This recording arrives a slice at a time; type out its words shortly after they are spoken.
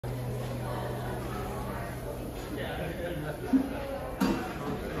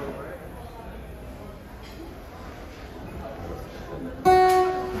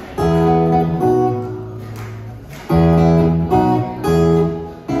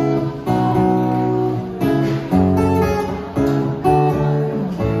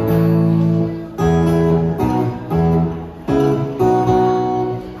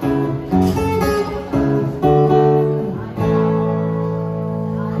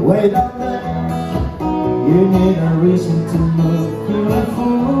Way down there, you need a reason to move. You're a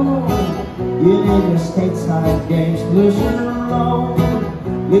fool. You need your stateside games, lose your load.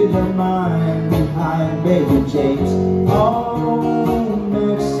 Leave your mind behind, baby James. Oh,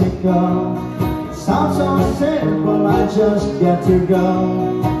 Mexico. It sounds so simple, I just get to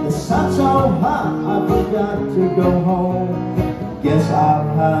go. The sun's so hot, I forgot to go home. Guess I'll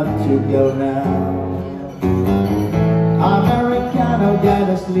have to go now. Americano got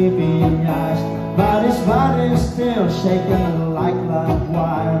a sleepy eyes, but his body's still shaking like live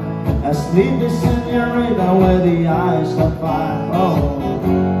wire. A sleepy senorita with the eyes of fire.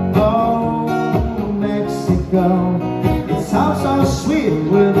 Oh, oh, Mexico. It sounds so sweet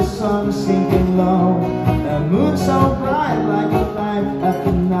with the sun sinking low. The moon so bright like a light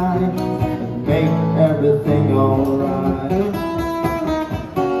after night, and make everything alright.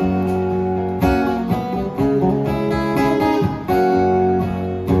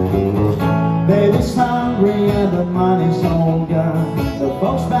 Baby's hungry and the money's all gone. The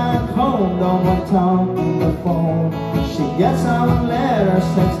folks back home don't want to talk on the phone. She gets some letters,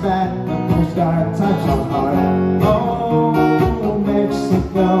 sends back a postcard, types on hard. Oh,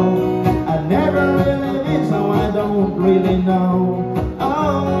 Mexico. I never really been, so I don't really know.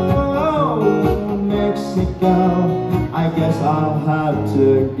 Oh, Mexico. I guess I'll have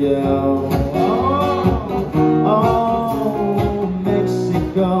to go. Oh,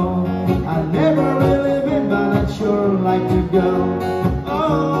 Mexico. I never really been, but I'd sure like to go.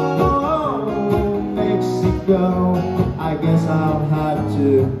 Oh, Mexico. I guess I'll have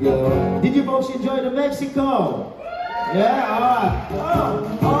to go. Did you folks enjoy the Mexico? Yeah, alright.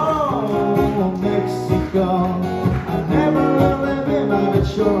 Oh, Mexico. I never really been, but I'd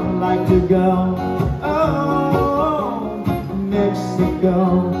sure like to go. Oh, Mexico.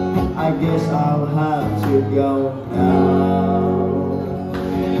 I guess I'll have to go now.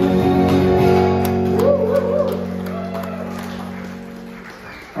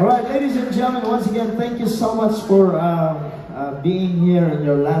 Alright, ladies and gentlemen, once again, thank you so much for being here in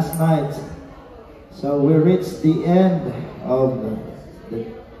your last night. So we reached the end of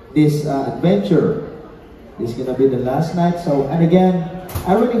this adventure. This is going to be the last night. So, and again,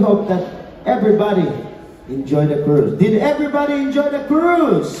 I really hope that everybody enjoyed the cruise. Did everybody enjoy the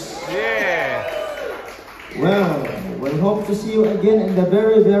cruise? Yeah. Well, we'll hope to see you again in the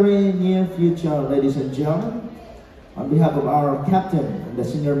very, very near future, ladies and gentlemen. On behalf of our captain and the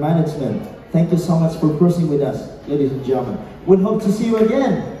senior management, thank you so much for cruising with us, ladies and gentlemen. We'll hope to see you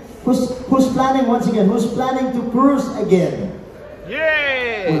again. Who's planning, once again, who's planning to cruise again?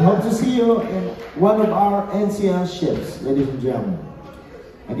 Yeah! We'll hope to see you in one of our NCR ships, ladies and gentlemen.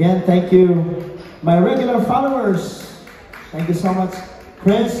 Again, thank you. My regular followers, thank you so much.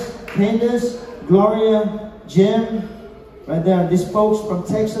 Chris, Candace, Gloria, Jim, right there. These folks from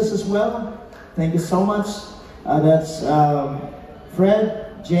Texas as well. Thank you so much. That's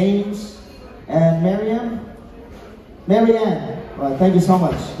Fred, James, and Marianne. Well, thank you so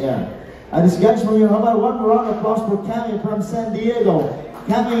much. Yeah. These guys from here. How about one round of applause for Cami from San Diego?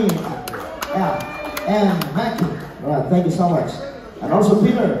 Cami, yeah, and Mackie. All right, thank you so much. And also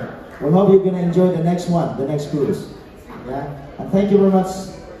Peter. We hope you're gonna enjoy the next one, the next cruise. Yeah. And thank you very much,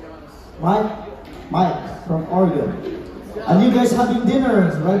 Mike from Oregon. And you guys having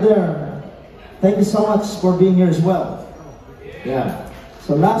dinner right there. Thank you so much for being here as well. Yeah.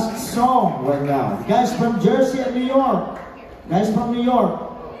 So last song right now. Guys from Jersey and New York. Guys from New York.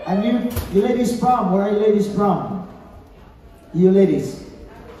 And you ladies from, where are you ladies from? You ladies.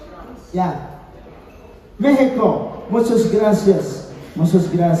 Yeah. Mexico. Muchas gracias. Muchas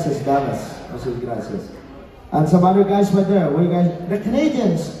gracias, damas. Muchas gracias. And some other guys right there. Where you guys? The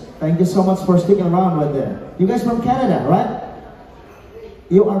Canadians. Thank you so much for sticking around right there. You guys from Canada, right?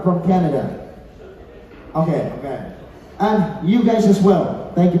 You are from Canada. Okay, okay. And you guys as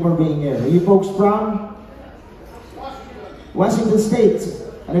well. Thank you for being here. Are you folks from Washington State?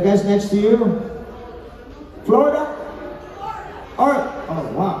 And the guys next to you? Florida? Alright.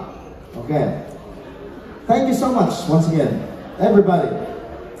 Oh, wow. Okay. Thank you so much once again. Everybody.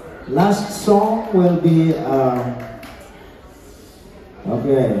 Last song will be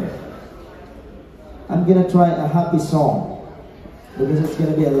okay. I'm gonna try a happy song because it's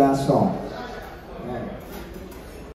gonna be a last song.